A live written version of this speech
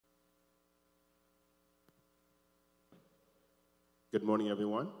Good morning,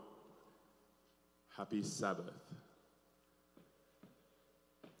 everyone. Happy Sabbath.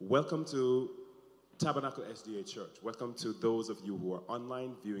 Welcome to Tabernacle SDA Church. Welcome to those of you who are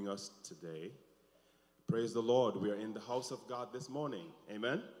online viewing us today. Praise the Lord. We are in the house of God this morning.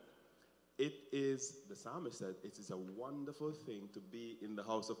 Amen. It is, the psalmist said, it is a wonderful thing to be in the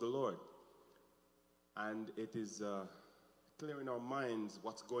house of the Lord. And it is clear in our minds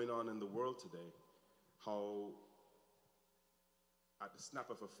what's going on in the world today. How at the snap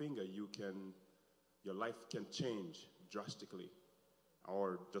of a finger, your life can change drastically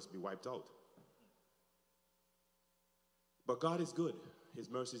or just be wiped out. But God is good. His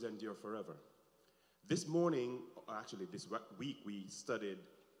mercies endure forever. This morning, actually this week, we studied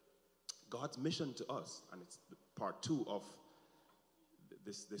God's mission to us, and it's part 2 of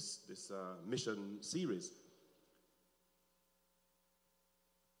this mission series.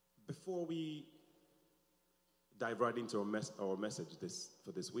 Before we dive right into our message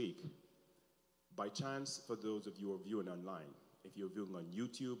for this week, by chance, for those of you who are viewing online, if you're viewing on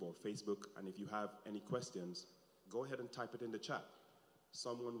YouTube or Facebook, and if you have any questions, go ahead and type it in the chat.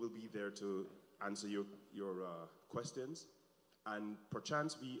 Someone will be there to answer your questions, and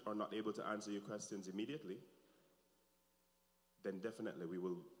perchance we are not able to answer your questions immediately, then definitely we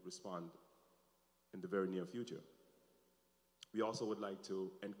will respond in the very near future. We also would like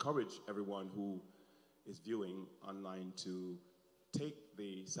to encourage everyone who is viewing online to take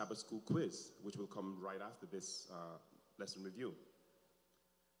the Sabbath School quiz, which will come right after this lesson review.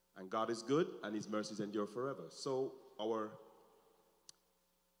 And God is good, and His mercies endure forever. So our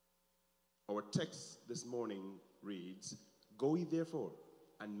text this morning reads, "Go ye therefore,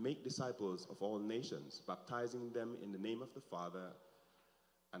 and make disciples of all nations, baptizing them in the name of the Father,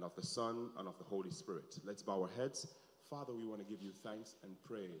 and of the Son, and of the Holy Spirit." Let's bow our heads. Father, we want to give you thanks and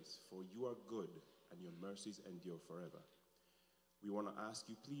praise, for you are good, and your mercies endure forever. We want to ask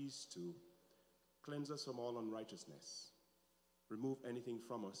you, please, to cleanse us from all unrighteousness. Remove anything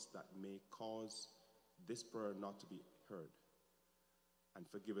from us that may cause this prayer not to be heard. And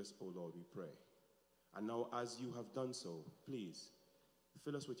forgive us, O Lord, we pray. And now, as you have done so, please,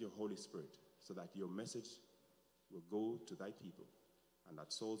 fill us with your Holy Spirit, so that your message will go to thy people, and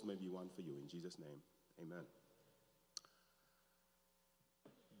that souls may be won for you. In Jesus' name, amen.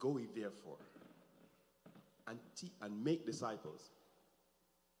 Go ye therefore, and make disciples.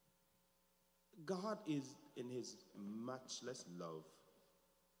 God is, in his matchless love,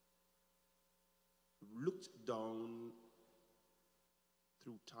 looked down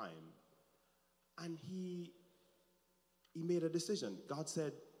through time, and he made a decision. God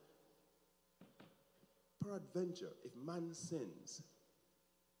said, peradventure, if man sins,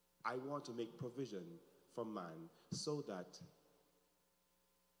 I want to make provision for man so that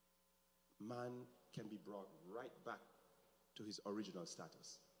man can be brought right back to his original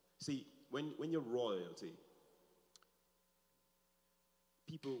status. See, when you're royalty,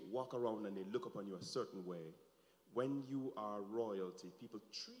 people walk around and they look upon you a certain way. When you are royalty, people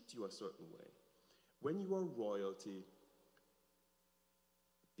treat you a certain way. When you are royalty,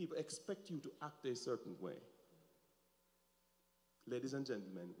 people expect you to act a certain way. Ladies and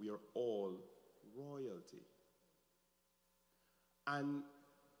gentlemen, we are all royalty. And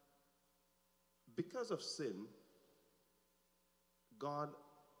because of sin, God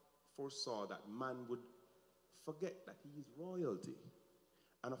foresaw that man would forget that he is royalty.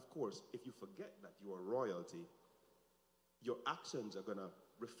 And of course, if you forget that you are royalty, your actions are going to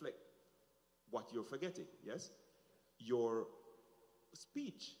reflect what you're forgetting, yes? Your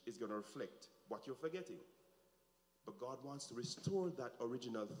speech is going to reflect what you're forgetting. But God wants to restore that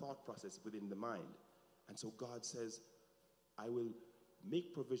original thought process within the mind. And so God says, I will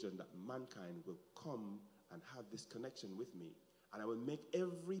make provision that mankind will come and have this connection with me, and I will make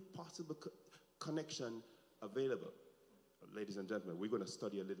every possible connection available. Ladies and gentlemen, we're going to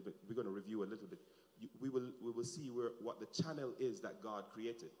study a little bit, we're going to review a little bit. We will see what the channel is that God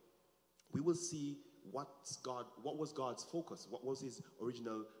created. We will see what was God's focus, what was his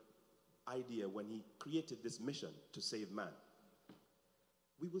original idea when he created this mission to save man.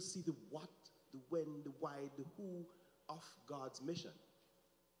 We will see the what, the when, the why, the who of God's mission.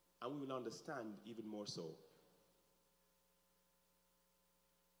 And we will understand even more so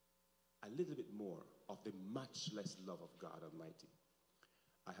a little bit more of the matchless love of God Almighty.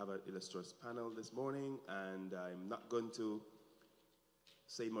 I have an illustrious panel this morning, and I'm not going to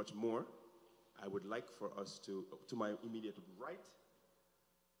say much more. I would like for us to my immediate right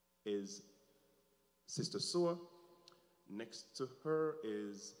is Sister Sua. Next to her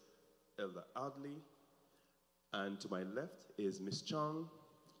is Elder Audley. And to my left is Miss Chong.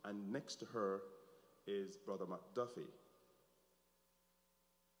 And next to her is Brother McDuffie.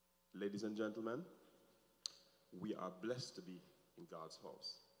 Ladies and gentlemen, we are blessed to be in God's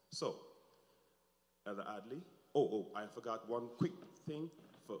house. So, Elder Adley, I forgot one quick thing.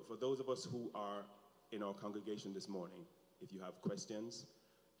 For those of us who are in our congregation this morning, if you have questions,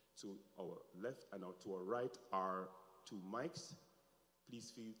 to our left and to our right are 2 mics.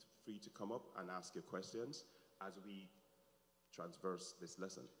 Please feel free to come up and ask your questions as we transverse this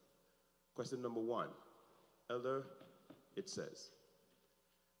lesson. Question number 1. Elder, it says,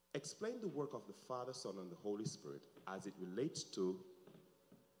 explain the work of the Father, Son, and the Holy Spirit as it relates to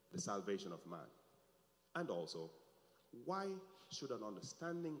the salvation of man. And also, why should an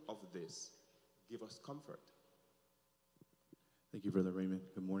understanding of this give us comfort? Thank you, Brother Raymond.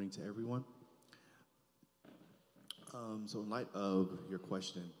 Good morning to everyone. So in light of your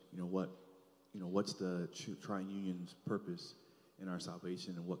question, what's the triunion's purpose in our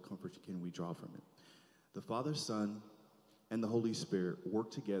salvation and what comfort can we draw from it? The Father, Son, and the Holy Spirit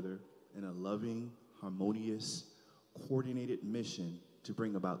work together in a loving, harmonious, coordinated mission to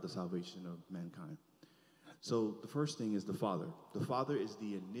bring about the salvation of mankind. So the first thing is the Father. The Father is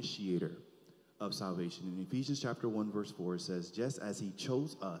the initiator of salvation. In Ephesians chapter 1, verse 4, it says, just as he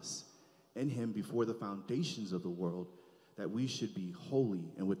chose us in him before the foundations of the world, that we should be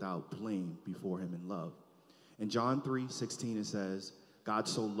holy and without blame before him in love. In John 3:16, it says, God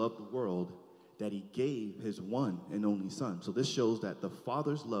so loved the world that he gave his one and only Son. So this shows that the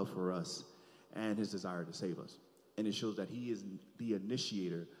Father's love for us and his desire to save us. And it shows that he is the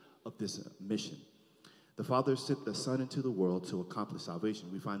initiator of this mission. The Father sent the Son into the world to accomplish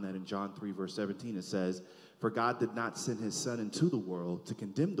salvation. We find that in John 3, verse 17, it says, for God did not send his Son into the world to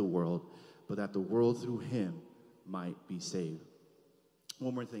condemn the world, but that the world through him might be saved.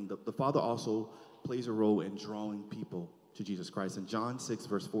 One more thing, the Father also plays a role in drawing people to Jesus Christ. In John 6,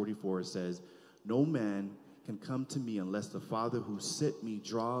 verse 44, it says, no man can come to me unless the Father who sent me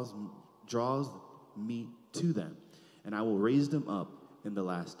draws me to them, and I will raise them up in the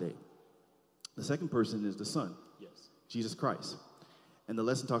last day. The second person is the Son, yes, Jesus Christ. And the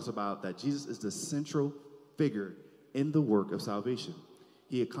lesson talks about that Jesus is the central figure in the work of salvation.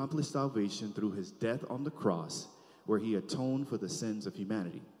 He accomplished salvation through his death on the cross, where he atoned for the sins of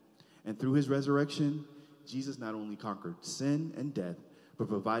humanity. And through his resurrection, Jesus not only conquered sin and death, but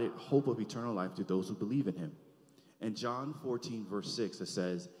provided hope of eternal life to those who believe in him. In John 14, verse 6, it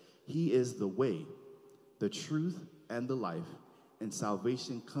says, he is the way, the truth, and the life, and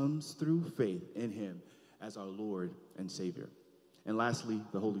salvation comes through faith in him as our Lord and Savior. And lastly,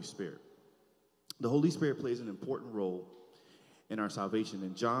 the Holy Spirit. The Holy Spirit plays an important role in our salvation.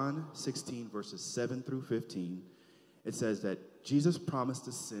 In John 16, verses 7 through 15, it says that Jesus promised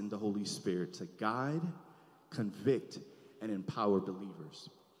to send the Holy Spirit to guide, convict, and empower believers.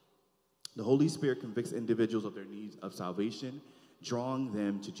 The Holy Spirit convicts individuals of their needs of salvation, drawing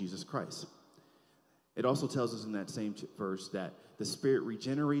them to Jesus Christ. It also tells us in that same verse that the Spirit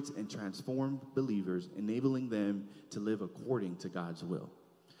regenerates and transforms believers, enabling them to live according to God's will.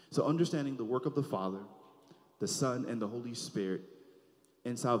 So understanding the work of the Father, the Son, and the Holy Spirit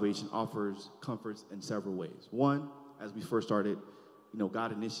in salvation offers comforts in several ways. One, as we first started,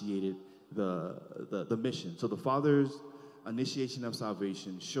 God initiated the mission. So the Father's initiation of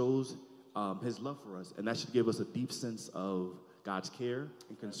salvation shows his love for us, and that should give us a deep sense of God's care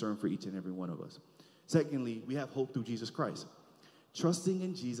and concern for each and every one of us. Secondly, we have hope through Jesus Christ. Trusting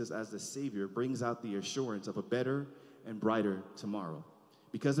in Jesus as the Savior brings out the assurance of a better and brighter tomorrow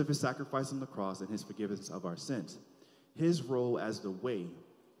because of his sacrifice on the cross and his forgiveness of our sins. His role as the way,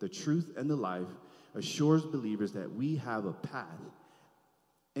 the truth, and the life assures believers that we have a path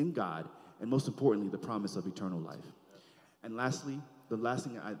in God, and most importantly, the promise of eternal life. And lastly, the last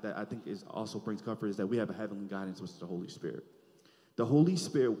thing that I think also brings comfort is that we have a heavenly guidance, which is the Holy Spirit. The Holy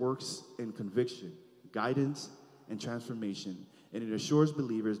Spirit works in conviction, guidance, and transformation, and it assures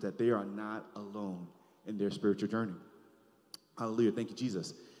believers that they are not alone in their spiritual journey. Hallelujah. Thank you,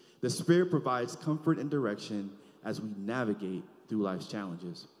 Jesus. The Spirit provides comfort and direction as we navigate through life's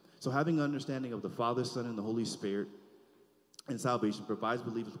challenges. So having an understanding of the Father, Son, and the Holy Spirit in salvation provides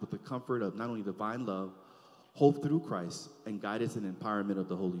believers with the comfort of not only divine love, hope through Christ, and guidance and empowerment of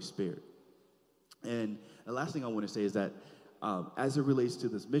the Holy Spirit. And the last thing I want to say is that as it relates to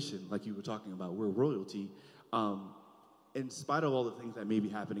this mission, like you were talking about, we're royalty. In spite of all the things that may be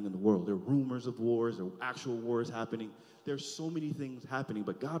happening in the world, there are rumors of wars, there are actual wars happening. There's so many things happening,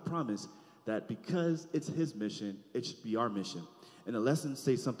 but God promised that because it's his mission, it should be our mission. And the lesson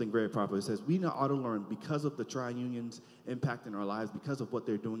states something very proper. It says, we now ought to learn because of the triunion's impact in our lives, because of what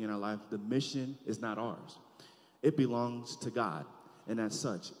they're doing in our lives, the mission is not ours. It belongs to God, and as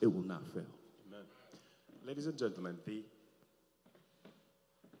such, it will not fail. Amen. Ladies and gentlemen,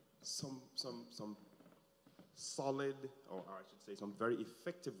 some solid, or I should say some very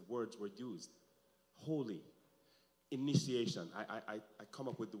effective words were used. Holy, initiation. I come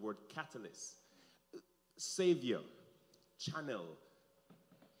up with the word catalyst, savior, channel,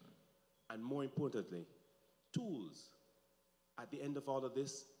 and more importantly, tools. At the end of all of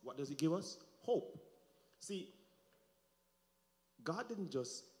this, what does it give us? Hope. See, God didn't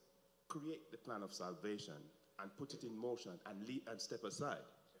just create the plan of salvation and put it in motion and step aside.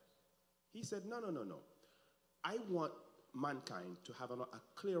 He said, no. I want mankind to have a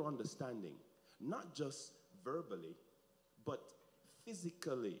clear understanding, not just verbally, but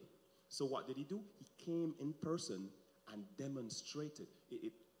physically. So what did he do? He came in person and demonstrated.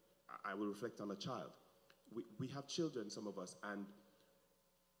 I will reflect on a child. We have children, some of us, and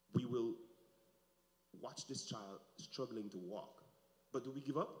we will watch this child struggling to walk. But do we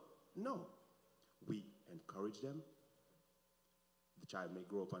give up? No. We encourage them. The child may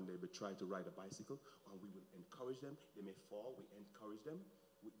grow up and they will try to ride a bicycle, or we will encourage them. They may fall. We encourage them.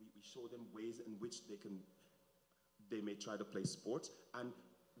 We show them ways in which they may try to play sports, and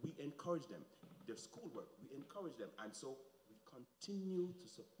we encourage them. Their schoolwork, we encourage them. And so we continue to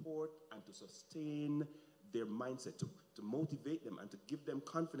support and to sustain their mindset, to motivate them and to give them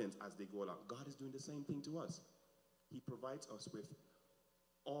confidence as they go along. God is doing the same thing to us. He provides us with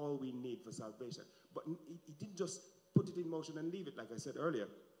all we need for salvation. But he didn't just put it in motion and leave it, like I said earlier.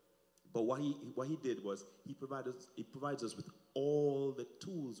 But what he did was he provides us with all the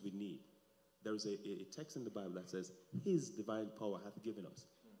tools we need. There is a text in the Bible that says, his divine power hath given us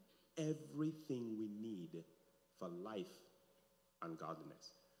everything we need for life and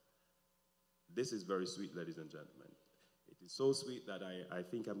godliness. This is very sweet, ladies and gentlemen. It is so sweet that I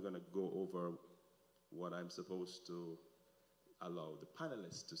think I'm going to go over what I'm supposed to allow the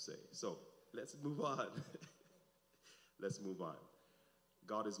panelists to say. So let's move on. Let's move on.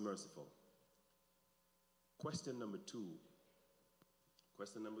 God is merciful. Question number 2.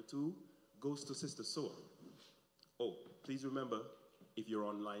 Question number 2 goes to Sister Soa. Oh, please remember, if you're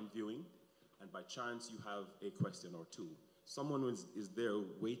online viewing and by chance you have a question or two, someone is there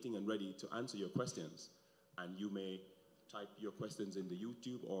waiting and ready to answer your questions, and you may type your questions in the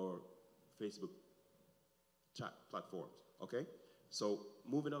YouTube or Facebook chat platforms, okay? So,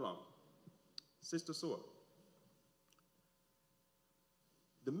 moving along. Sister Soa,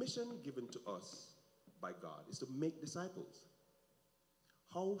 the mission given to us by God is to make disciples.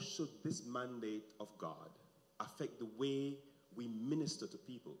 How should this mandate of God affect the way we minister to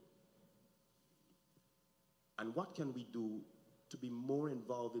people? And what can we do to be more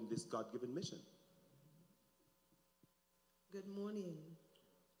involved in this God-given mission? Good morning.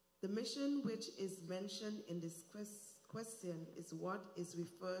 The mission which is mentioned in this question is what is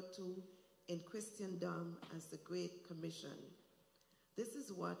referred to in Christendom as the Great Commission. This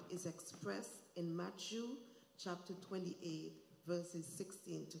is what is expressed in Matthew chapter 28, verses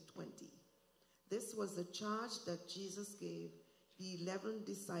 16 to 20. This was the charge that Jesus gave the 11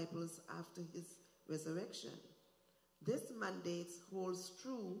 disciples after his resurrection. This mandate holds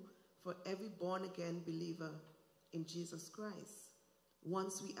true for every born-again believer in Jesus Christ.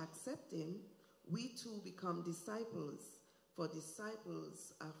 Once we accept him, we too become disciples, for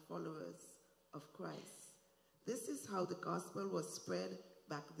disciples are followers of Christ. This is how the gospel was spread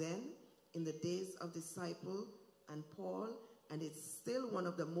back then in the days of disciple and Paul, and it's still one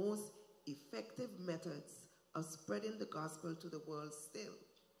of the most effective methods of spreading the gospel to the world still.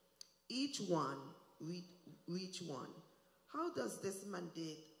 Each one, reach one. How does this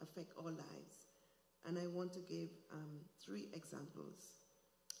mandate affect our lives? And I want to give 3 examples.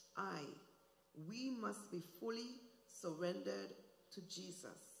 We must be fully surrendered to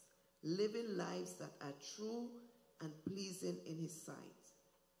Jesus, living lives that are true and pleasing in his sight.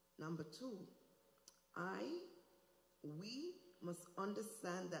 Number 2, we must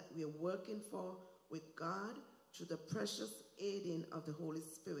understand that we are working with God through the precious aiding of the Holy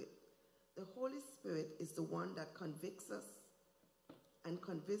Spirit. The Holy Spirit is the one that convicts us and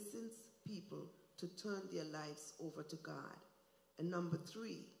convinces people to turn their lives over to God. And number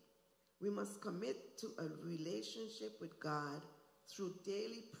 3, we must commit to a relationship with God through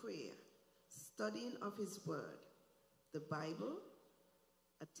daily prayer, studying of his word, the Bible,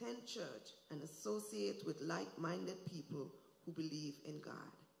 attend church, and associate with like-minded people who believe in God.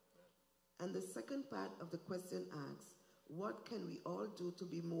 And the second part of the question asks, what can we all do to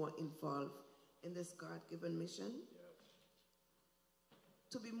be more involved in this God-given mission?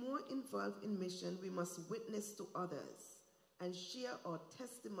 To be more involved in mission, we must witness to others and share our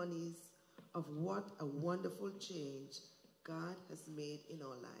testimonies of what a wonderful change God has made in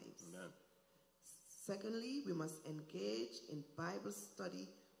our lives. Amen. Secondly, we must engage in Bible study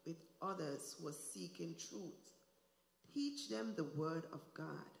with others who are seeking truth. Teach them the word of God.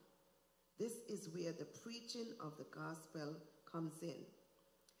 This is where the preaching of the gospel comes in.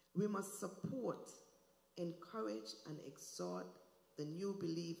 We must support, encourage, and exhort the new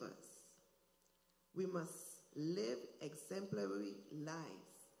believers. We must live exemplary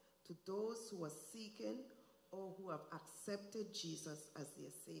lives to those who are seeking or who have accepted Jesus as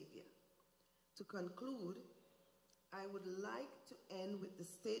their Savior. To conclude, I would like to end with the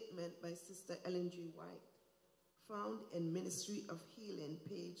statement by Sister Ellen G. White, found in Ministry of Healing,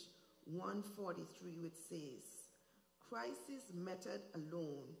 page 143, which says, Christ's method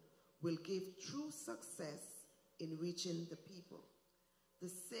alone will give true success in reaching the people. The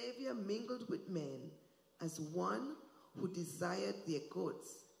Savior mingled with men as one who desired their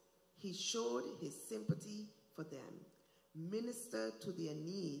goods. He showed his sympathy for them, ministered to their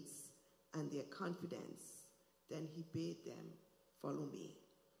needs and their confidence. Then he bade them, follow me.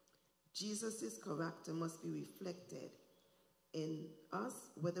 Jesus' character must be reflected in us,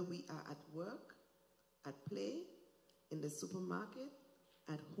 whether we are at work, at play, in the supermarket,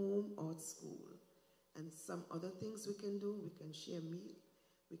 at home or at school. And some other things we can do, we can share meal,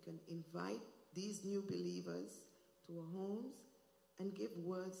 we can invite these new believers to our homes and give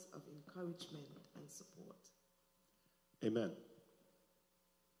words of encouragement and support. Amen.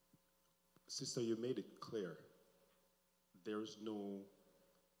 Sister, you made it clear. There's no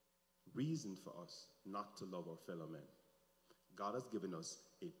reason for us not to love our fellow men. God has given us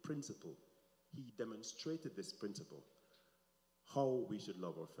a principle. He demonstrated this principle, how we should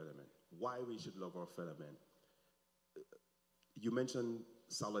love our fellow men, why we should love our fellow men. You mentioned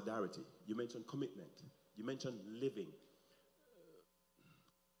solidarity. You mentioned commitment. You mentioned living.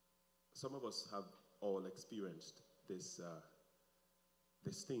 Some of us have all experienced this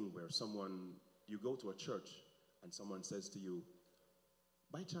thing where you go to a church and someone says to you,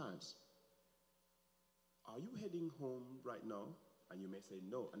 by chance, are you heading home right now? And you may say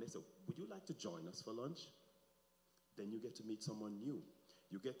no. And they say, would you like to join us for lunch? Then you get to meet someone new.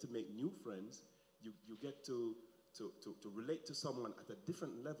 You get to make new friends. You get to relate to someone at a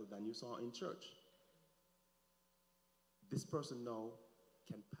different level than you saw in church. This person now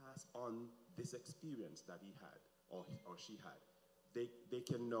can pass on this experience that he had or she had. They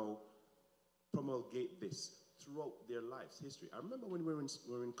can now promulgate this throughout their life's history. I remember when we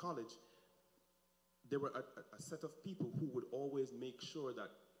were in college, there were a set of people who would always make sure that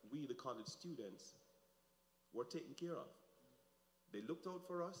we, the college students, were taken care of. They looked out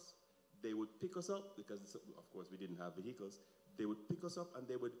for us. They would pick us up because, of course, we didn't have vehicles. They would pick us up and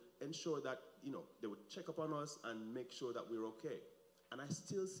they would ensure that, they would check up on us and make sure that we're okay. And I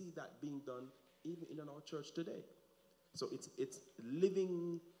still see that being done even in our church today. So it's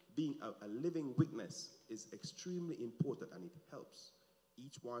living, being a living witness is extremely important, and it helps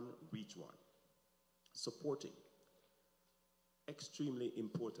each one reach one. Supporting, extremely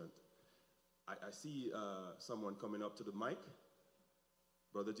important. I see someone coming up to the mic.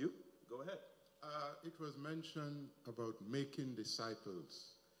 Brother Duke, go ahead. It was mentioned about making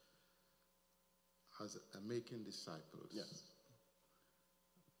disciples, making disciples. Yes.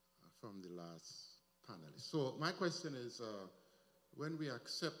 From the last panelist. So my question is, when we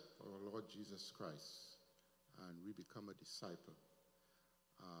accept our Lord Jesus Christ and we become a disciple,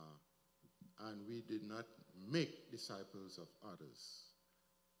 and we did not make disciples of others,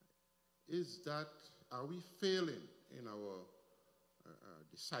 are we failing in our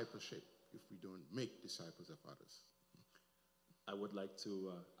discipleship if we don't make disciples of others? I would like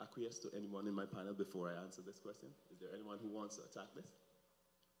to acquiesce to anyone in my panel before I answer this question. Is there anyone who wants to attack this?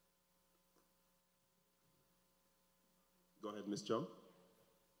 Go ahead, Ms. Chum.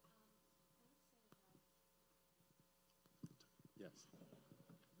 Yes.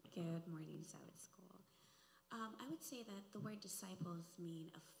 Good morning, Sabbath School. I would say that the word disciples mean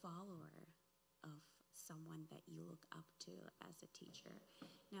a follower of someone that you look up to as a teacher.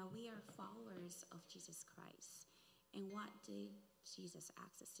 Now, we are followers of Jesus Christ. And what did Jesus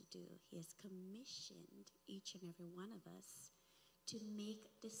ask us to do? He has commissioned each and every one of us to make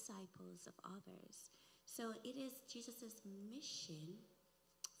disciples of others. So it is Jesus' mission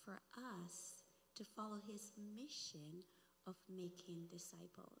for us to follow his mission of making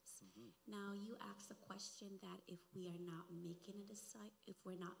disciples. Mm-hmm. Now, you asked the question that if we are not making if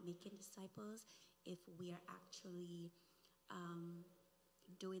we're not making disciples, if we are actually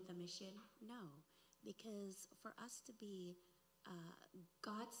doing the mission, no, because for us to be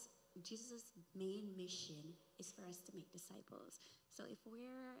Jesus' main mission is for us to make disciples. So if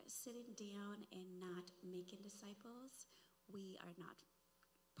we're sitting down and not making disciples, we are not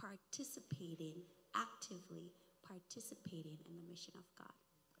actively participating in the mission of God.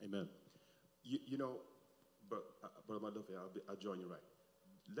 Amen. You know, Brother Madofe, I'll join you right.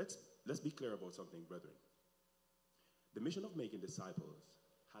 Let's be clear about something, brethren. The mission of making disciples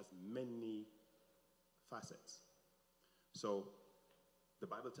has many facets. So the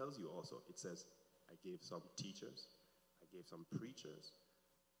Bible tells you also, it says, I gave some teachers, I gave some preachers,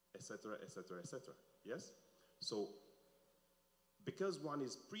 etc., etc., etc. Yes? So because one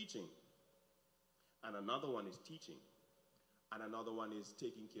is preaching, and another one is teaching, and another one is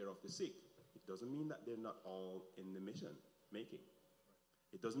taking care of the sick, it doesn't mean that they're not all in the mission making.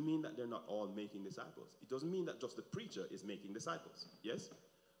 It doesn't mean that they're not all making disciples. It doesn't mean that just the preacher is making disciples. Yes?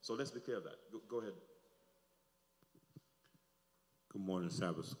 So let's be clear of that. Go ahead. Good morning,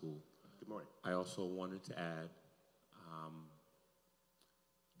 Sabbath School. Good morning. I also wanted to add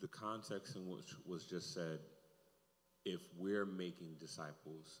the context in which was just said, if we're making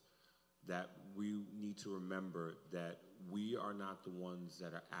disciples, that we need to remember that we are not the ones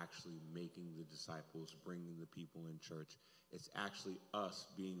that are actually making the disciples, bringing the people in church. It's actually us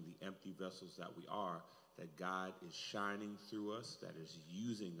being the empty vessels that we are, that God is shining through us, that is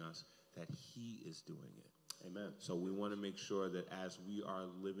using us, that he is doing it. Amen. So we want to make sure that as we are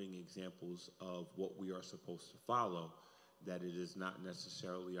living examples of what we are supposed to follow, that it is not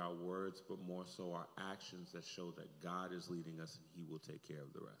necessarily our words, but more so our actions that show that God is leading us and he will take care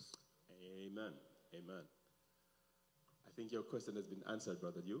of the rest. Amen. Amen. I think your question has been answered,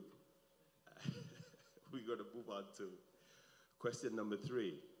 Brother Duke. We're going to move on to question number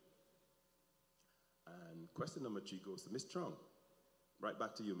 3. And question number 3 goes to Ms. Strong. Right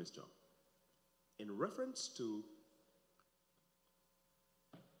back to you, Ms. Strong. In reference to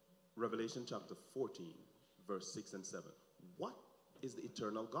Revelation chapter 14, verse 6 and 7, what is the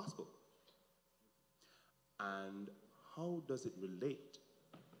eternal gospel? And how does it relate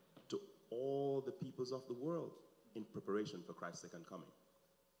to all the peoples of the world in preparation for Christ's second coming?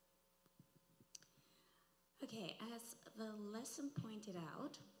 Okay, as the lesson pointed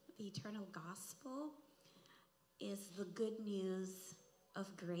out, the eternal gospel is the good news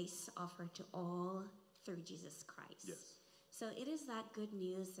of grace offered to all through Jesus Christ. Yes. So it is that good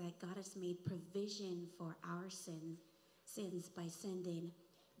news that God has made provision for our sins by sending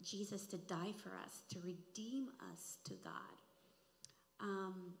Jesus to die for us, to redeem us to God.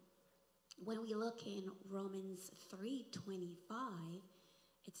 When we look in Romans 3:25,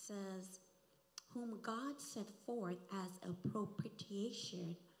 it says, whom God set forth as a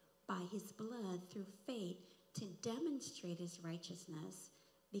propitiation by his blood through faith to demonstrate his righteousness,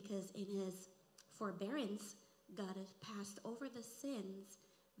 because in his forbearance God has passed over the sins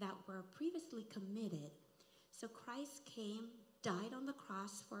that were previously committed. So Christ came, died on the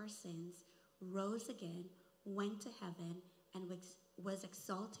cross for our sins, rose again, went to heaven, and was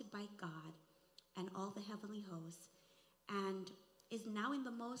exalted by God and all the heavenly hosts, and is now in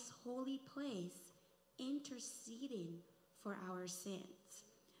the most holy place, interceding for our sins.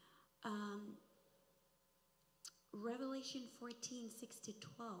 Revelation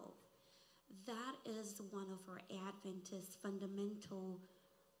 14:6-12, that is one of our Adventist fundamental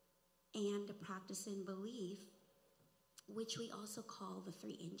and practicing belief, which we also call the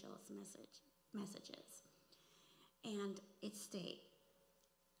 3 angels messages. And it states,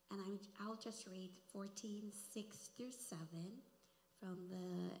 and I'll just read 14:6-7 from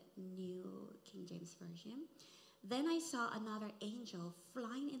the New King James Version. Then I saw another angel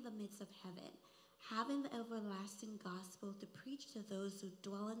flying in the midst of heaven, having the everlasting gospel to preach to those who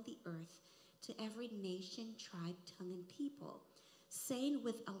dwell on the earth, to every nation, tribe, tongue, and people, saying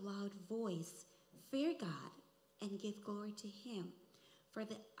with a loud voice, fear God and give glory to him, for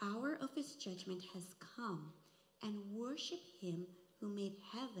the hour of his judgment has come, and worship him who made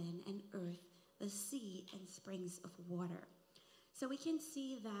heaven and earth, the sea, and springs of water. So we can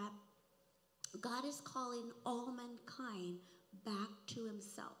see that God is calling all mankind back to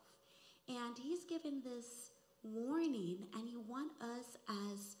himself. And he's given this warning, and he wants us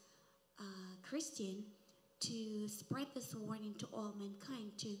as Christian to spread this warning to all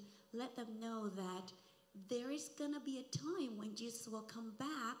mankind, to let them know that there is going to be a time when Jesus will come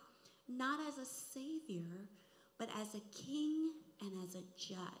back, not as a savior, but as a king and as a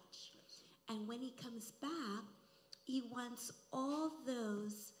judge. And when he comes back, he wants all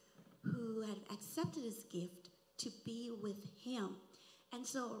those who had accepted his gift to be with him. And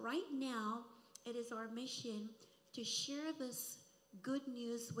so right now, it is our mission to share this good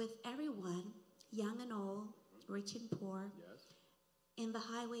news with everyone, young and old, rich and poor, Yes. in the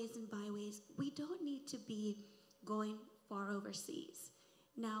highways and byways. We don't need to be going far overseas.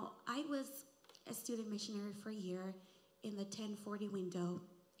 Now, I was a student missionary for a year in the 1040 window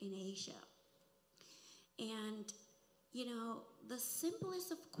in Asia. And You know, the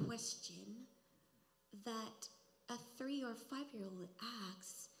simplest of question that a 3 or 5-year-old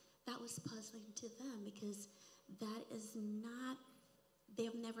asks, that was puzzling to them because that is not,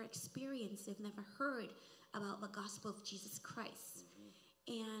 they've never experienced, they've never heard about the gospel of Jesus Christ.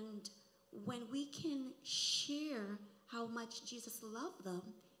 And when we can share how much Jesus loved them,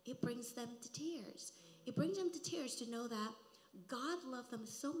 it brings them to tears. It brings them to tears to know that God loved them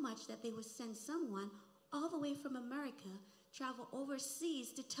so much that they would send someone all the way from America, travel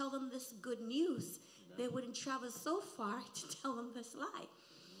overseas to tell them this good news. They wouldn't travel so far to tell them this lie.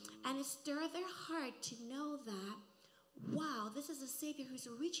 And it stirred their heart to know that, wow, this is a Savior who's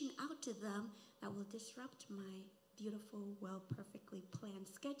reaching out to them that will disrupt my beautiful, well, perfectly planned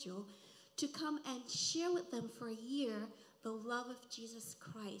schedule to come and share with them for a year the love of Jesus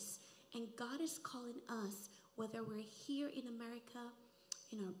Christ. And God is calling us, whether we're here in America,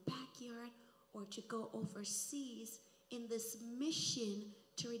 in our backyard, or to go overseas in this mission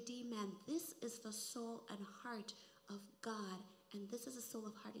to redeem man. This is the soul and heart of God, and this is the soul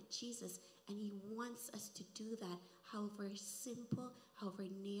and heart of Jesus, and he wants us to do that, however simple, however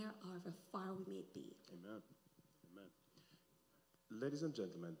near, however far we may be. Amen. Amen. Ladies and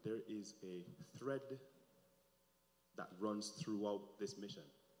gentlemen, there is a thread that runs throughout this mission,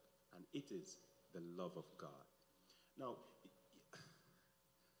 and it is the love of God. Now,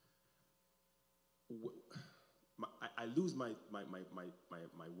 I lose my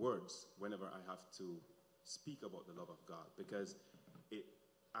words whenever I have to speak about the love of God, because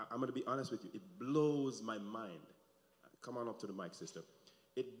I'm going to be honest with you, it blows my mind. Come on up to the mic, sister.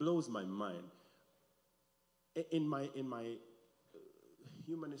 It blows my mind. In my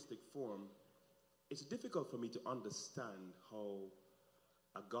humanistic form, it's difficult for me to understand how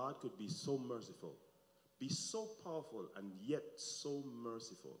a God could be so merciful, be so powerful, and yet so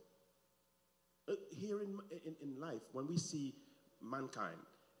merciful. Here in life, when we see mankind,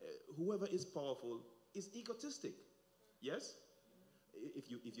 whoever is powerful is egotistic. Yes? If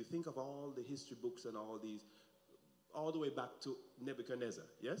you think of all the history books and all these, all the way back to Nebuchadnezzar,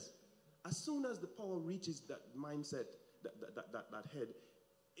 yes? As soon as the power reaches that mindset, that head,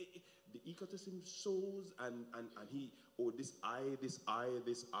 the egotism shows, and he, oh, this I, and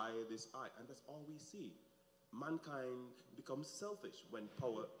that's all we see. Mankind becomes selfish when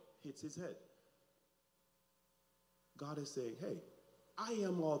power hits his head. God is saying, hey, I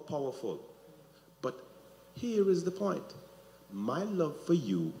am all powerful, but here is the point. My love for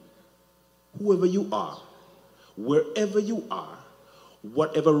you, whoever you are, wherever you are,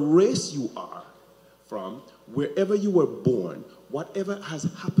 whatever race you are from, wherever you were born, whatever has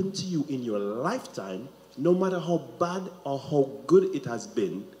happened to you in your lifetime, no matter how bad or how good it has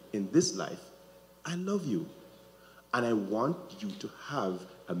been in this life, I love you. And I want you to have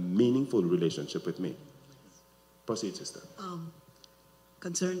a meaningful relationship with me. Proceed, sister.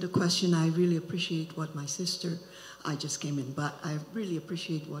 Concerning the question, I really appreciate what my sister, I just came in, but I really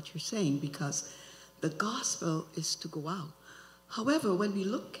appreciate what you're saying, because the gospel is to go out. However, when we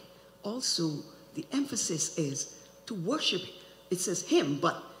look also, the emphasis is to worship. It says him,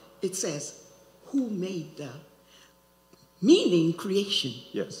 but it says who made the, meaning creation.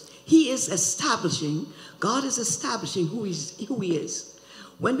 Yes. He is establishing, God is establishing who he is.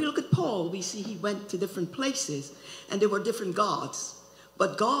 When we look at Paul, we see he went to different places and there were different gods.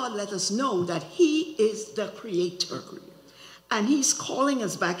 But God let us know that he is the creator. And he's calling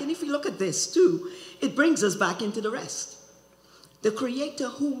us back. And if you look at this too, it brings us back into the rest. The creator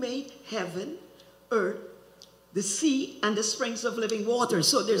who made heaven, earth, the sea, and the springs of living water.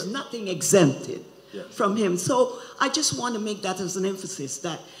 So there's nothing exempted from him. So I just want to make that as an emphasis,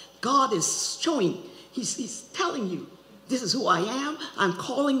 that God is showing, he's telling you, this is who I am. I'm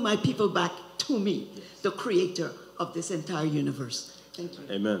calling my people back to me, the creator of this entire universe. Thank you.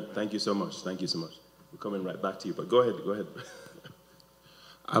 Amen. Thank you so much. Thank you so much. We're coming right back to you, but go ahead. Go ahead.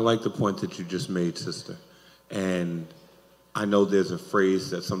 I like the point that you just made, sister. And I know there's a phrase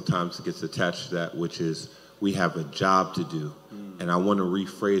that sometimes gets attached to that, which is, we have a job to do. And I want to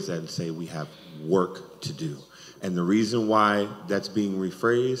rephrase that and say we have work to do. And the reason why that's being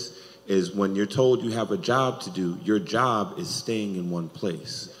rephrased is when you're told you have a job to do, your job is staying in one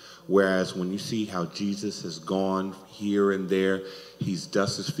place. Whereas when you see how Jesus has gone here and there, he's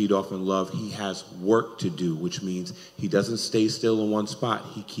dusted his feet off in love, he has work to do, which means he doesn't stay still in one spot.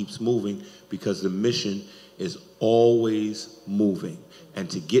 He keeps moving because the mission is always moving. And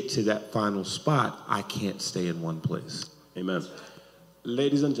to get to that final spot, I can't stay in one place. Amen.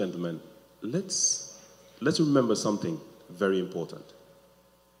 Ladies and gentlemen, let's remember something very important.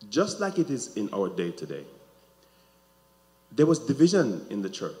 Just like it is in our day today, there was division in the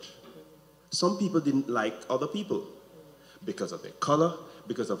church. Some people didn't like other people. because of their color,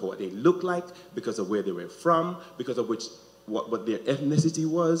 because of what they look like, because of where they were from, because of what their ethnicity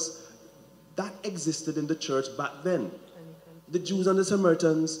was. That existed in the church back then. The Jews and the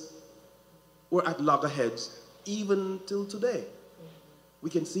Samaritans were at loggerheads even till today. We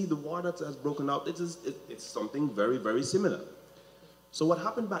can see the war that has broken out. It's something very, very similar. So what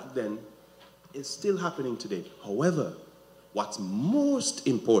happened back then is still happening today. However, what's most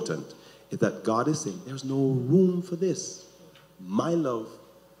important is that God is saying there's no room for this. My love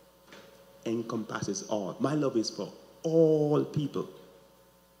encompasses all. My love is for all people,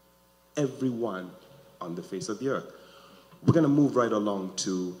 everyone on the face of the earth. We're going to move right along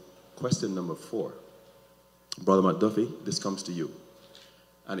to question number 4. Brother McDuffie, this comes to you.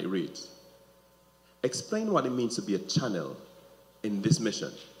 And it reads, explain what it means to be a channel in this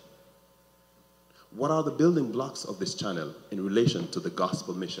mission. What are the building blocks of this channel in relation to the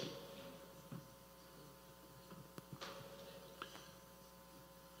gospel mission?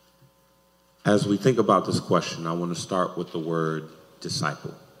 As we think about this question, I want to start with the word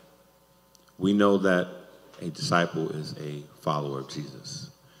disciple. We know that a disciple is a follower of Jesus.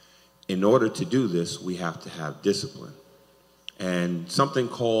 In order to do this, we have to have discipline. And something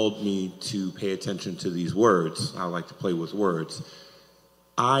called me to pay attention to these words. I like to play with words.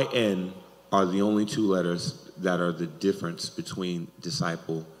 IN are the only 2 letters that are the difference between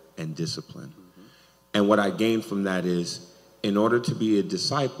disciple and discipline. And what I gained from that is, in order to be a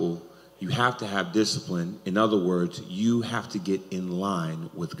disciple, you have to have discipline. In other words, you have to get in line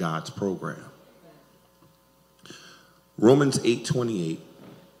with God's program. Romans 8:28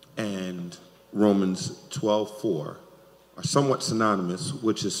 and Romans 12:4 are somewhat synonymous,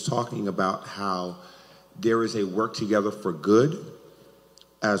 which is talking about how there is a work together for good,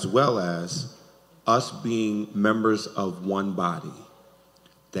 as well as us being members of one body,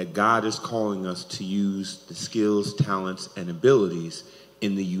 that God is calling us to use the skills, talents, and abilities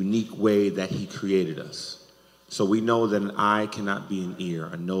in the unique way that he created us. So we know that an eye cannot be an ear,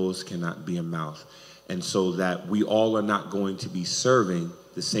 a nose cannot be a mouth, and so that we all are not going to be serving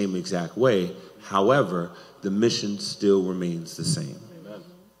the same exact way. However, the mission still remains the same. Amen.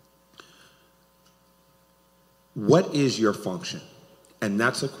 What is your function? And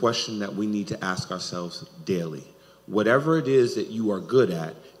that's a question that we need to ask ourselves daily. Whatever it is that you are good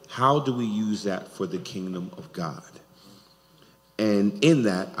at, how do we use that for the kingdom of God? And in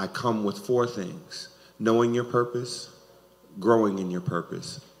that, I come with 4 things: knowing your purpose, growing in your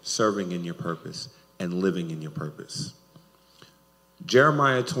purpose, serving in your purpose, and living in your purpose.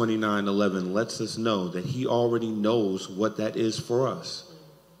 Jeremiah 29:11 lets us know that he already knows what that is for us.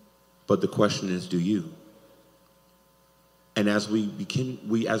 But the question is, do you? And as we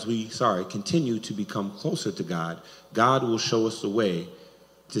continue to become closer to God, God will show us the way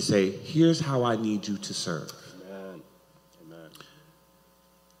to say, here's how I need you to serve. Amen.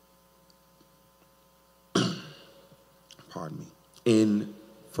 Pardon me. In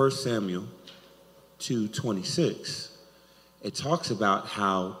 1 Samuel 2:26, it talks about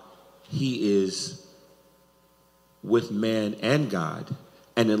how he is with man and God,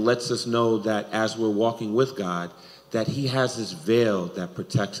 and it lets us know that as we're walking with God, that he has this veil that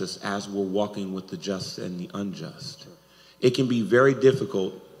protects us as we're walking with the just and the unjust. It can be very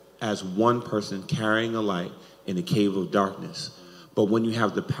difficult as one person carrying a light in a cave of darkness, but when you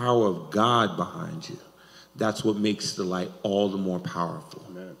have the power of God behind you, that's what makes the light all the more powerful.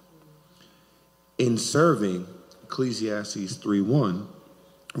 Amen. In serving, Ecclesiastes 3:1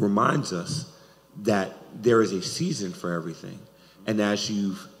 reminds us that there is a season for everything. And as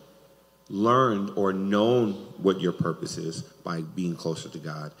you've learned or known what your purpose is by being closer to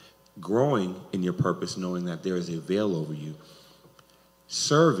God, growing in your purpose, knowing that there is a veil over you,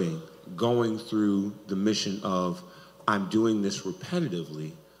 serving, going through the mission of I'm doing this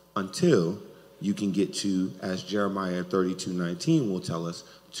repetitively until you can get to, as Jeremiah 32:19 will tell us,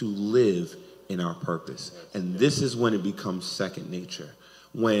 to live in our purpose. And this is when it becomes second nature.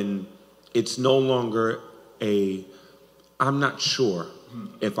 When it's no longer I'm not sure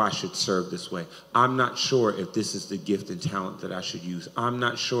if I should serve this way. I'm not sure if this is the gift and talent that I should use. I'm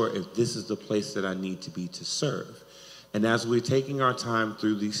not sure if this is the place that I need to be to serve. And as we're taking our time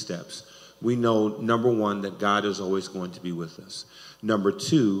through these steps, we know, number 1, that God is always going to be with us. Number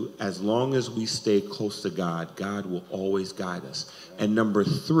 2, as long as we stay close to God, God will always guide us. And number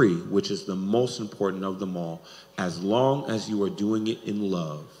 3, which is the most important of them all, as long as you are doing it in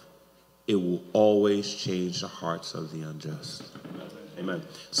love, it will always change the hearts of the unjust. Amen.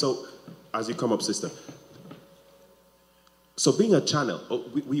 So, as you come up, sister. So, being a channel,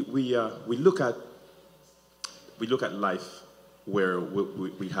 we look at life where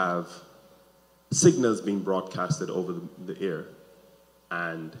we have signals being broadcasted over the air,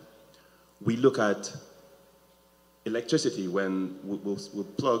 and we look at electricity when we'll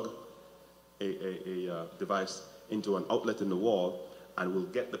plug a device into an outlet in the wall, and we'll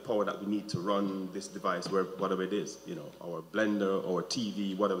get the power that we need to run this device, whatever it is, our blender or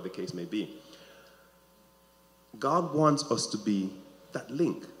TV, whatever the case may be. God wants us to be that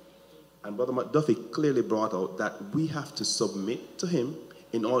link. And Brother McDuffie clearly brought out that we have to submit to him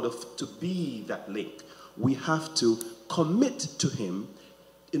in order to be that link. We have to commit to him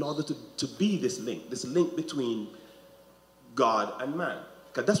in order to be this link between God and man.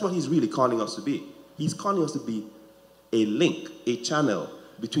 Because that's what he's really calling us to be. He's calling us to be a link, a channel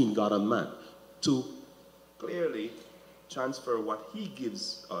between God and man, to clearly transfer what he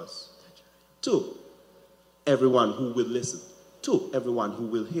gives us to everyone who will listen, to everyone who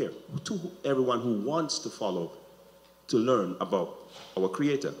will hear, to everyone who wants to follow, to learn about our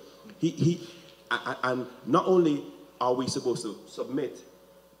Creator. And not only are we supposed to submit,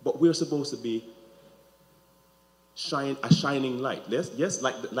 but we're supposed to be a shining light. Yes,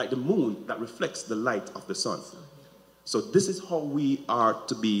 like the moon that reflects the light of the sun. So this is how we are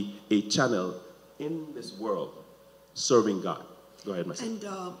to be a channel in this world, serving God. Go ahead, my son.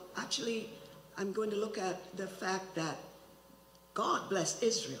 And actually, I'm going to look at the fact that God blessed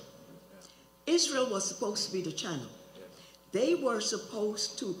Israel. Israel was supposed to be the channel. They were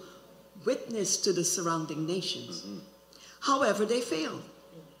supposed to witness to the surrounding nations. However, they failed.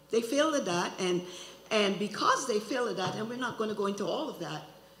 They failed at that, and because they failed at that, and we're not going to go into all of that,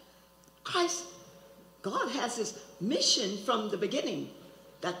 God has this mission from the beginning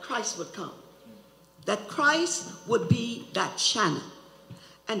that Christ would come, that Christ would be that channel.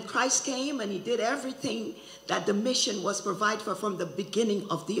 And Christ came and he did everything that the mission was provided for from the beginning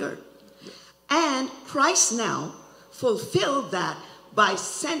of the earth. And Christ now fulfilled that by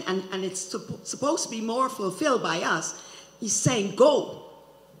and it's supposed to be more fulfilled by us. He's saying, go,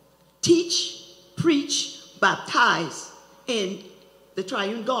 teach, preach, baptize in the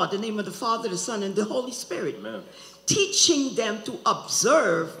triune God, the name of the Father, the Son, and the Holy Spirit. Amen. Teaching them to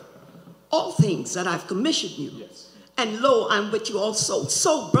observe all things that I've commissioned you. Yes. And lo, I'm with you also.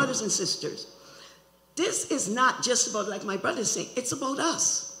 So, brothers and sisters, this is not just about, like my brother is saying, it's about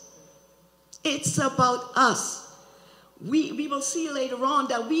us. It's about us. We will see later on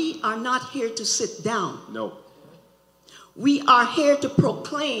that we are not here to sit down. No. We are here to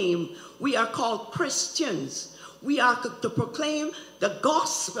proclaim. We are called Christians. We are to proclaim the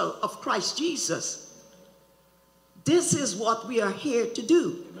gospel of Christ Jesus. This is what we are here to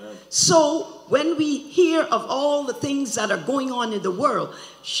do. Amen. So when we hear of all the things that are going on in the world,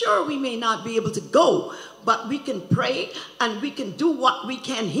 sure, we may not be able to go, but we can pray and we can do what we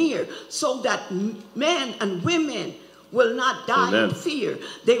can here so that men and women will not die Amen. in fear.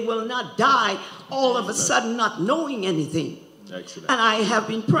 They will not die all of a sudden not knowing anything. Excellent. And I have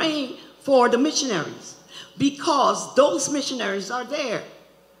been praying for the missionaries because those missionaries are there.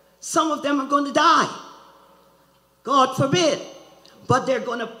 Some of them are going to die. God forbid. But they're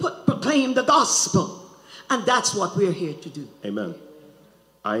going to proclaim the gospel. And that's what we're here to do. Amen.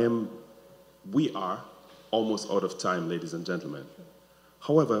 We are almost out of time, ladies and gentlemen.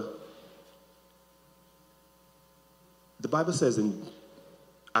 However, the Bible says in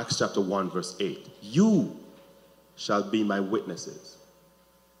Acts chapter 1, verse 8, you shall be my witnesses.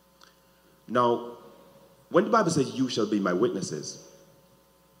 Now, when the Bible says you shall be my witnesses,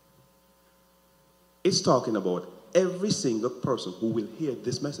 it's talking about every single person who will hear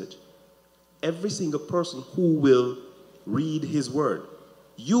this message. Every single person who will read his word.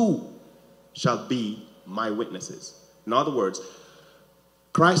 You shall be my witnesses. In other words,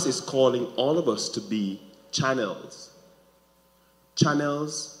 Christ is calling all of us to be channels.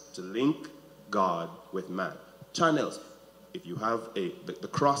 Channels to link God with man. Channels. If you have the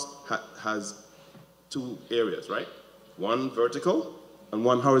cross has two areas, right? One vertical and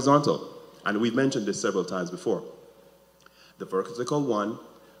one horizontal. And we've mentioned this several times before. The vertical one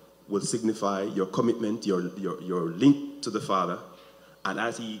will signify your commitment, your link to the Father. And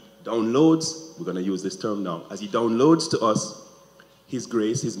as he downloads, we're going to use this term now, as he downloads to us his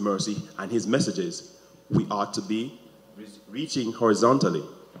grace, his mercy, and his messages, we ought to be reaching horizontally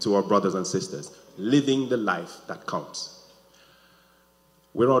to our brothers and sisters, living the life that counts.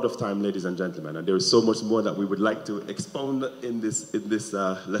 We're out of time, ladies and gentlemen, and there is so much more that we would like to expound in this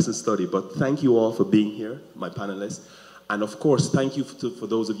lesson study. But thank you all for being here, my panelists. And of course, thank you for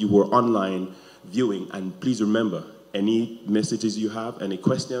those of you who are online viewing. And please remember, any messages you have, any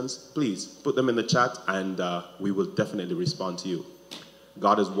questions, please put them in the chat and we will definitely respond to you.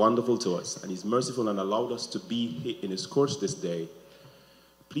 God is wonderful to us and he's merciful and allowed us to be in his course this day.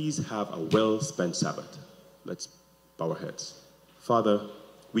 please have a well-spent Sabbath. Let's bow our heads. Father,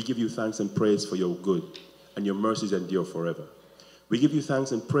 we give you thanks and praise for your good, and your mercies endure forever. We give you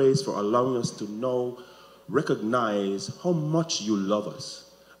thanks and praise for allowing us to know, recognize how much you love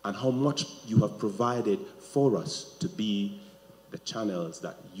us and how much you have provided for us to be the channels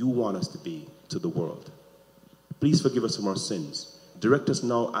that you want us to be to the world. Please forgive us from our sins. Direct us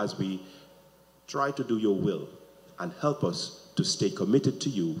now as we try to do your will, and help us to stay committed to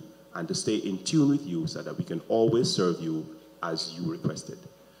you and to stay in tune with you so that we can always serve you as you requested.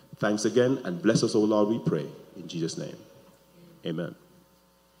 Thanks again, and bless us, O Lord, we pray. In Jesus' name, amen.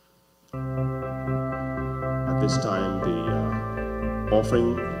 At this time, the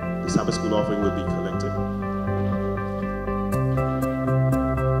offering, the Sabbath School offering will be collected.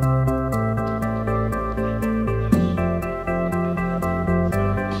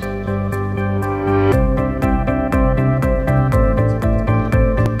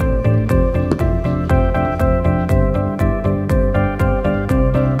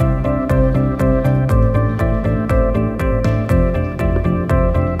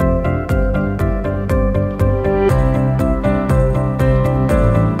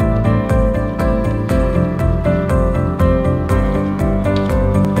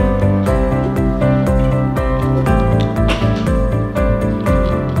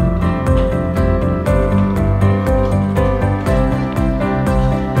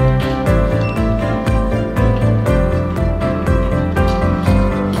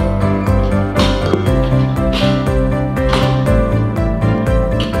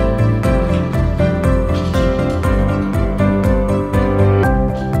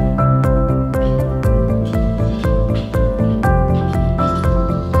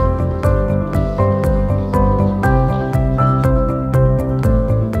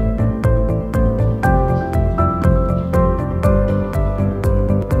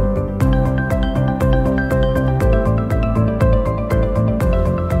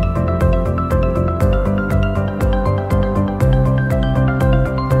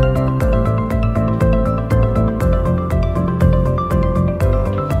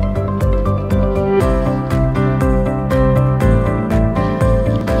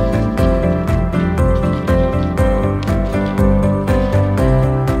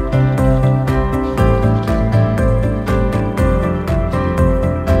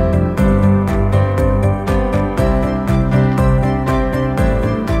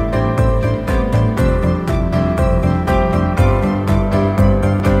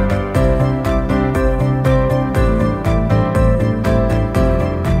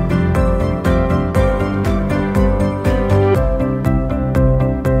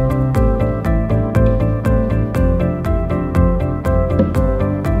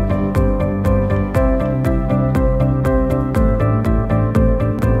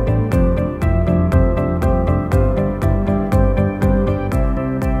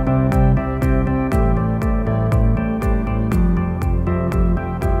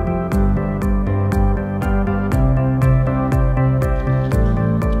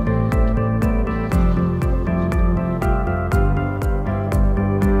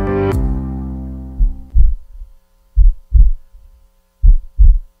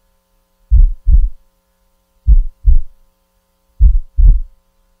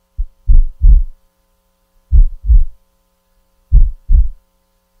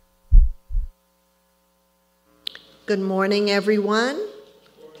 Good morning, everyone.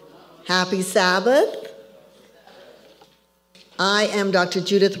 Happy Sabbath. I am Dr.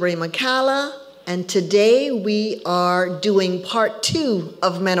 Judith Ray McCalla, and today we are doing part 2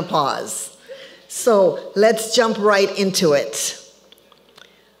 of menopause. So let's jump right into it.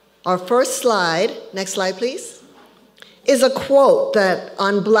 Our first slide, next slide please, is a quote that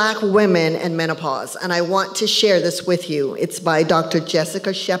on Black women and menopause, and I want to share this with you. It's by Dr.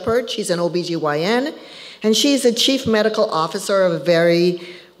 Jessica Shepard. She's an OBGYN, and she's a chief medical officer of Very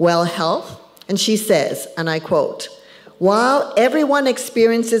Well Health. And she says, and I quote, "While everyone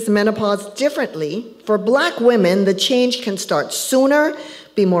experiences menopause differently, for Black women, the change can start sooner,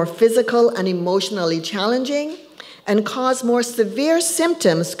 be more physical and emotionally challenging, and cause more severe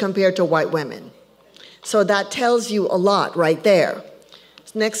symptoms compared to white women." So that tells you a lot right there.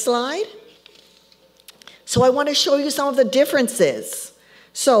 Next slide. So I want to show you some of the differences.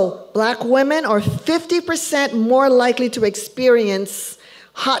 So Black women are 50% more likely to experience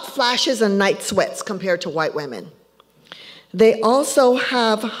hot flashes and night sweats compared to white women. They also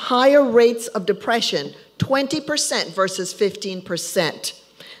have higher rates of depression, 20% versus 15%.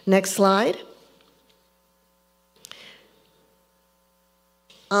 Next slide.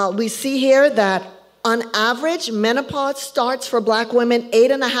 We see here that On average, menopause starts for black women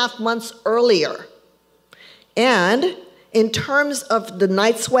 8.5 months earlier. And in terms of the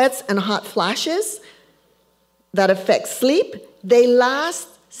night sweats and hot flashes that affect sleep, they last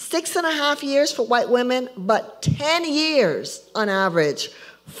 6.5 years for white women, but 10 years on average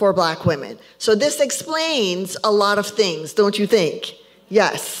for black women. So this explains a lot of things, don't you think?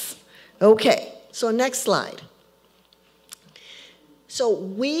 Yes. Okay, so next slide. So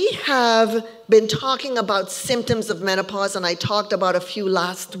we have been talking about symptoms of menopause, and I talked about a few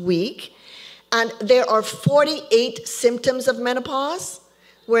last week. And there are 48 symptoms of menopause.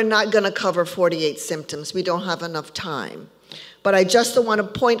 We're not going to cover 48 symptoms. We don't have enough time. But I just want to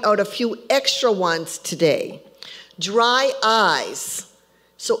point out a few extra ones today. Dry eyes.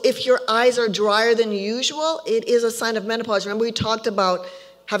 So if your eyes are drier than usual, it is a sign of menopause. Remember we talked about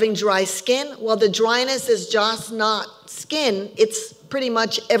having dry skin? Well, the dryness is just not skin. It's pretty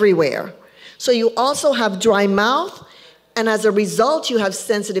much everywhere. So you also have dry mouth, and as a result, you have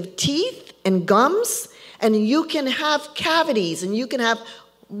sensitive teeth and gums, and you can have cavities, and you can have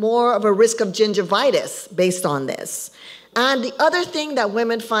more of a risk of gingivitis based on this. And the other thing that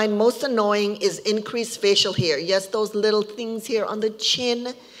women find most annoying is increased facial hair. Yes, those little things here on the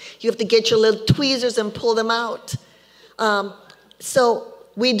chin. You have to get your little tweezers and pull them out. So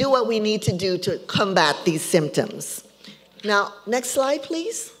we do what we need to do to combat these symptoms. Now, next slide,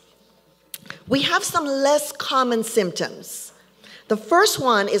 please. We have some less common symptoms. The first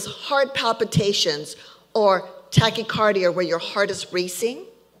one is heart palpitations or tachycardia, where your heart is racing.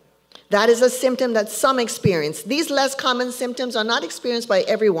 That is a symptom that some experience. These less common symptoms are not experienced by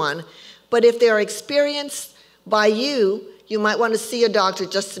everyone, but if they are experienced by you, you might want to see a doctor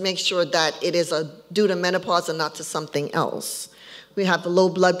just to make sure that it is due to menopause and not to something else. We have low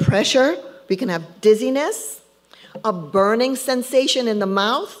blood pressure. We can have dizziness, a burning sensation in the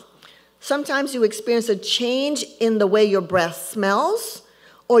mouth. Sometimes you experience a change in the way your breath smells,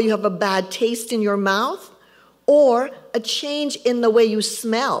 or you have a bad taste in your mouth, or a change in the way you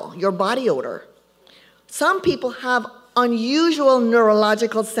smell, your body odor. Some people have unusual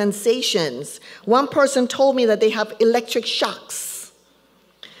neurological sensations. One person told me that they have electric shocks,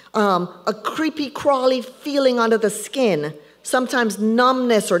 a creepy, crawly feeling under the skin, sometimes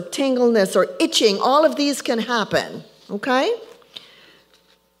numbness or tingleness or itching. All of these can happen, okay?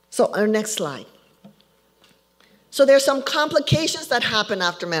 So our next slide. So there's some complications that happen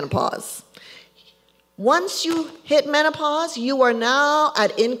after menopause. Once you hit menopause, you are now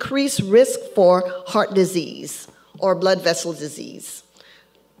at increased risk for heart disease or blood vessel disease.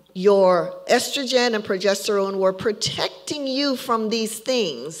 Your estrogen and progesterone were protecting you from these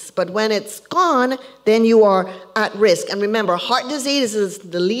things, but when it's gone, then you are at risk. And remember, heart disease is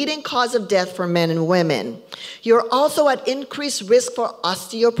the leading cause of death for men and women. You're also at increased risk for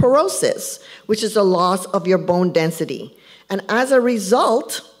osteoporosis, which is the loss of your bone density. And as a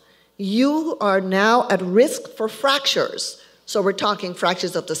result, you are now at risk for fractures. So we're talking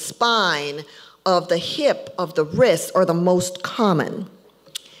fractures of the spine, of the hip, of the wrist, are the most common.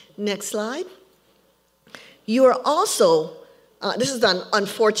 Next slide. You are also, this is an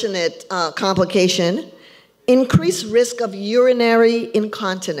unfortunate complication, increased risk of urinary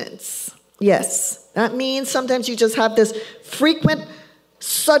incontinence. Yes, that means sometimes you just have this frequent,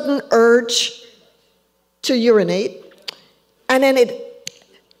 sudden urge to urinate, and then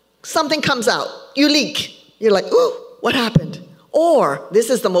something comes out. You leak. You're like, ooh, what happened? Or, this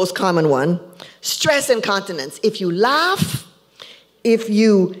is the most common one, stress incontinence. If you laugh, if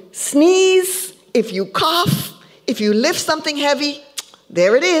you sneeze, if you cough, if you lift something heavy,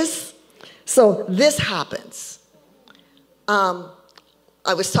 there it is. So this happens.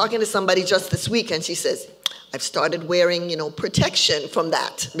 I was talking to somebody just this week, and she says, I've started wearing, protection from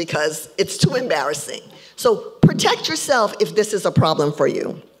that because it's too embarrassing. So protect yourself if this is a problem for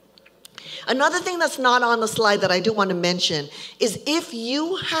you. Another thing that's not on the slide that I do want to mention is if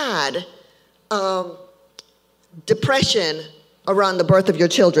you had depression around the birth of your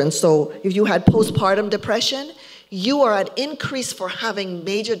children, so if you had postpartum depression, you are at increase for having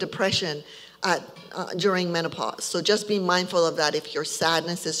major depression during menopause. So just be mindful of that if your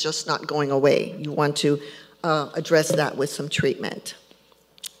sadness is just not going away. You want to address that with some treatment.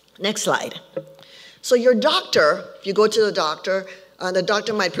 Next slide. So your doctor, if you go to the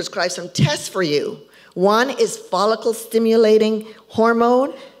doctor might prescribe some tests for you. One is follicle stimulating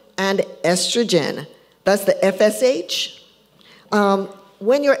hormone and estrogen. That's the FSH.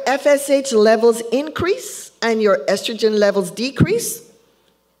 When your FSH levels increase and your estrogen levels decrease,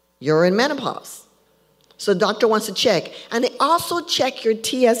 you're in menopause. So the doctor wants to check. And they also check your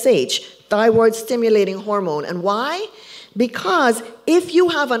TSH, thyroid stimulating hormone. And why? Because if you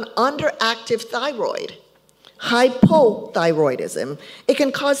have an underactive thyroid, hypothyroidism, it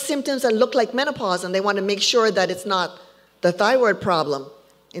can cause symptoms that look like menopause, and they want to make sure that it's not the thyroid problem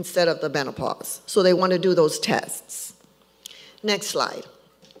instead of the menopause. So they want to do those tests. Next slide.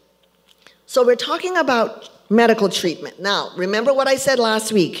 So we're talking about medical treatment. Now, remember what I said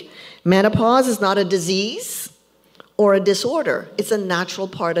last week. Menopause is not a disease or a disorder. It's a natural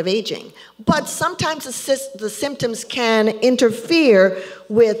part of aging. But sometimes the symptoms can interfere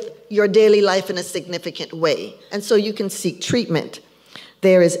with your daily life in a significant way. And so you can seek treatment.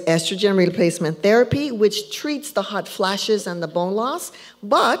 There is estrogen replacement therapy, which treats the hot flashes and the bone loss.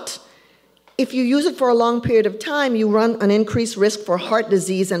 But if you use it for a long period of time, you run an increased risk for heart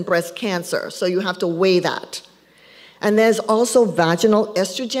disease and breast cancer. So you have to weigh that. And there's also vaginal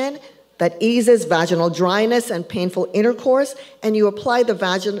estrogen that eases vaginal dryness and painful intercourse, and you apply the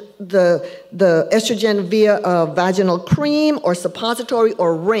estrogen via a vaginal cream or suppository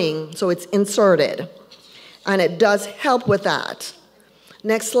or ring, so it's inserted. And it does help with that.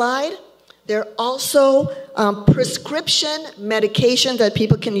 Next slide. There are also prescription medication that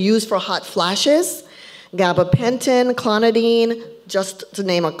people can use for hot flashes, gabapentin, clonidine, just to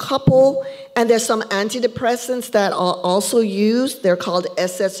name a couple. And there's some antidepressants that are also used. They're called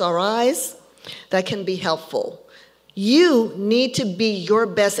SSRIs that can be helpful. You need to be your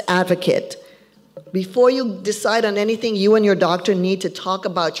best advocate. Before you decide on anything, you and your doctor need to talk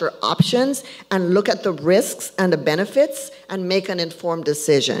about your options and look at the risks and the benefits and make an informed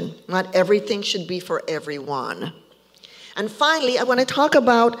decision. Not everything should be for everyone. And finally, I want to talk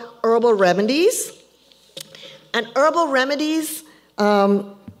about herbal remedies. And herbal remedies,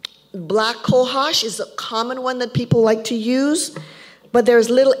 black cohosh is a common one that people like to use, but there's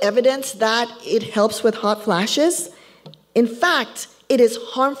little evidence that it helps with hot flashes. In fact, it is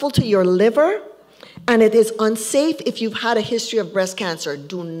harmful to your liver, and it is unsafe if you've had a history of breast cancer.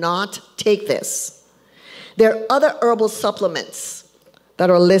 Do not take this. There are other herbal supplements that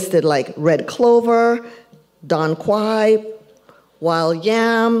are listed like red clover, Don Quai, wild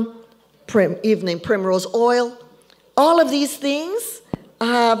yam, evening primrose oil. All of these things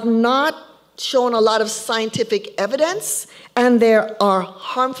have not shown a lot of scientific evidence, and there are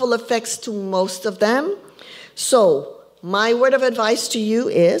harmful effects to most of them. So my word of advice to you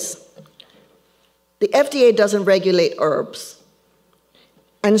is, the FDA doesn't regulate herbs.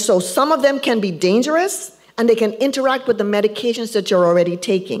 And so some of them can be dangerous, and they can interact with the medications that you're already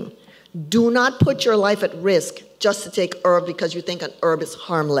taking. Do not put your life at risk just to take herb because you think an herb is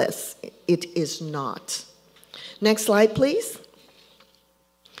harmless. It is not. Next slide, please.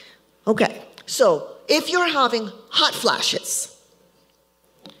 Okay, so if you're having hot flashes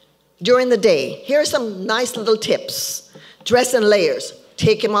during the day, here are some nice little tips. Dress in layers.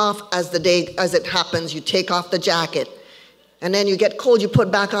 Take them off as it happens. You take off the jacket. And then you get cold, you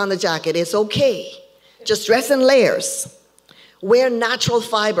put back on the jacket. It's okay. Just dress in layers. Wear natural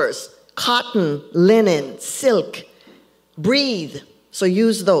fibers. Cotton, linen, silk. Breathe. So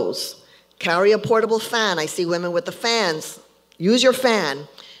use those. Carry a portable fan. I see women with the fans. Use your fan.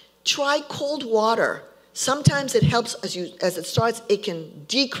 Try cold water. Sometimes it helps as it starts, it can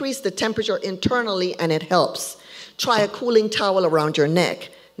decrease the temperature internally and it helps. Try a cooling towel around your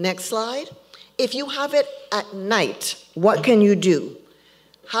neck. Next slide. If you have it at night, what can you do?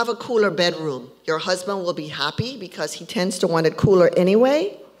 Have a cooler bedroom. Your husband will be happy because he tends to want it cooler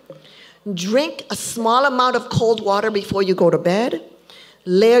anyway. Drink a small amount of cold water before you go to bed.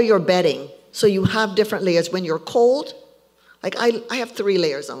 Layer your bedding so you have different layers. When you're cold, like I have 3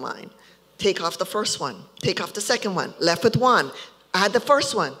 layers on mine. Take off the first one. Take off the second one. Left with one. Add the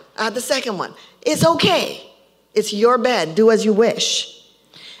first one. Add the second one. It's okay. It's your bed. Do as you wish.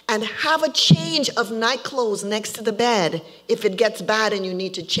 And have a change of night clothes next to the bed if it gets bad and you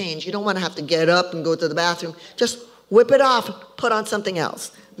need to change. You don't want to have to get up and go to the bathroom. Just whip it off, put on something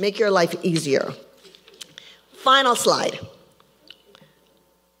else. Make your life easier. Final slide.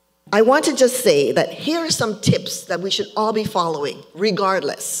 I want to just say that here are some tips that we should all be following,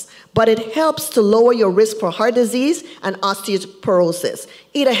 regardless. But it helps to lower your risk for heart disease and osteoporosis.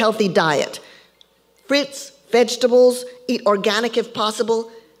 Eat a healthy diet. Fruits, vegetables, eat organic if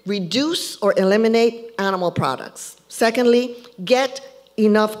possible. Reduce or eliminate animal products. Secondly, get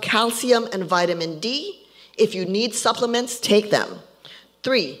enough calcium and vitamin D. If you need supplements, take them.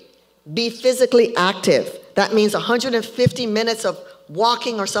 3, be physically active. That means 150 minutes of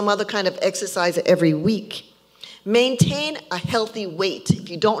walking or some other kind of exercise every week. Maintain a healthy weight. If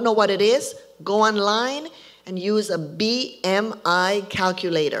you don't know what it is, go online and use a BMI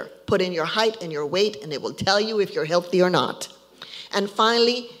calculator. Put in your height and your weight, and it will tell you if you're healthy or not. And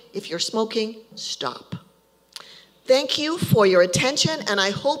finally, if you're smoking, stop. Thank you for your attention, and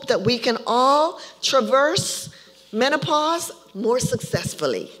I hope that we can all traverse menopause more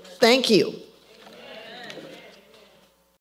successfully. Thank you.